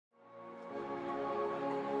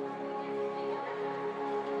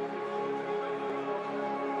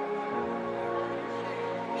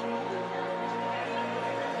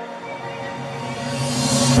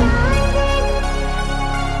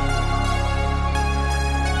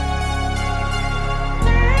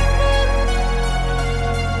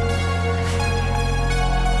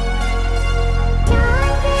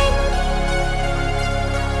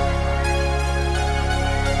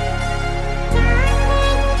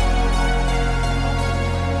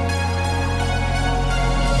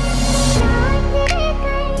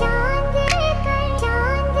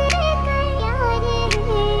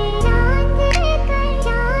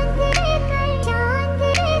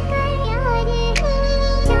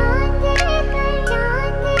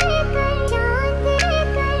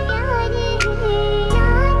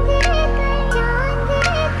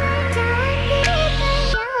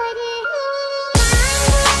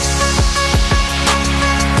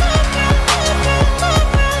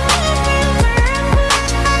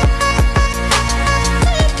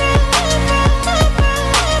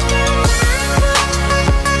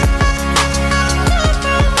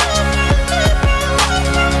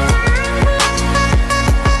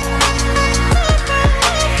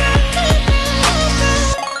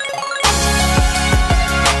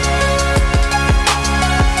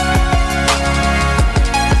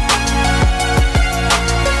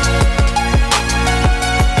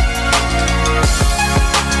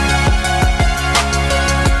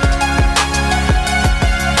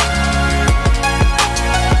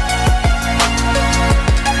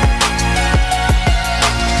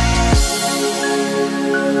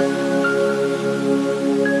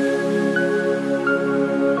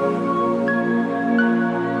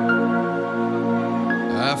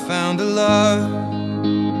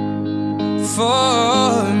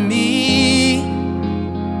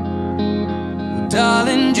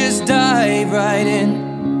just dive right in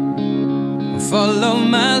and follow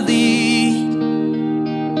my lead.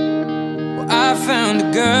 Well, I found a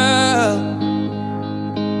girl,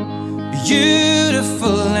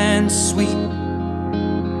 beautiful and sweet.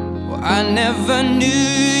 Well, I never knew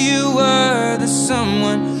you were the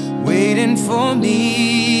someone waiting for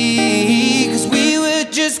me. 'Cause we were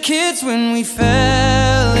just kids when we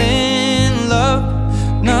fell in love,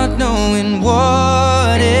 not knowing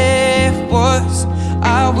what it was.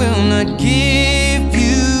 I will not give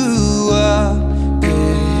you up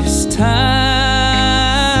this time.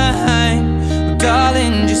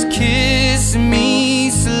 Darling, just kiss me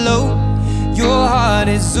slow. Your heart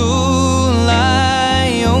is all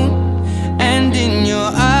I own, and in your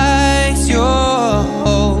eyes you're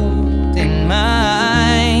holding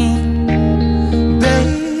mine.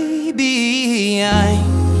 Baby, I'm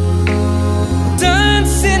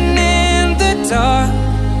dancing in the dark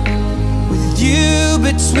with you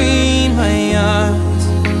between my arms,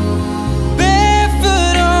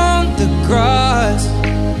 barefoot on the grass,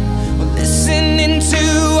 listening to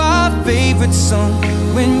our favorite song.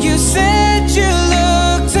 When you said you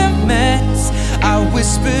looked a mess, I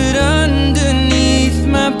whispered underneath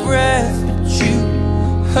my breath, but you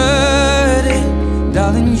heard it.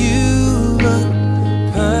 Darling, you look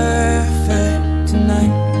perfect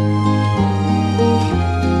tonight.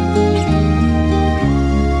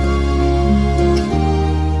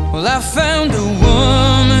 Well, I found a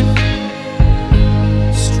woman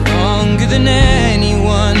stronger than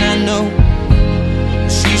anyone I know.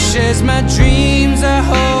 She shares my dreams. I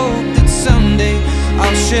hope that someday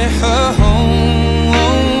I'll share her home.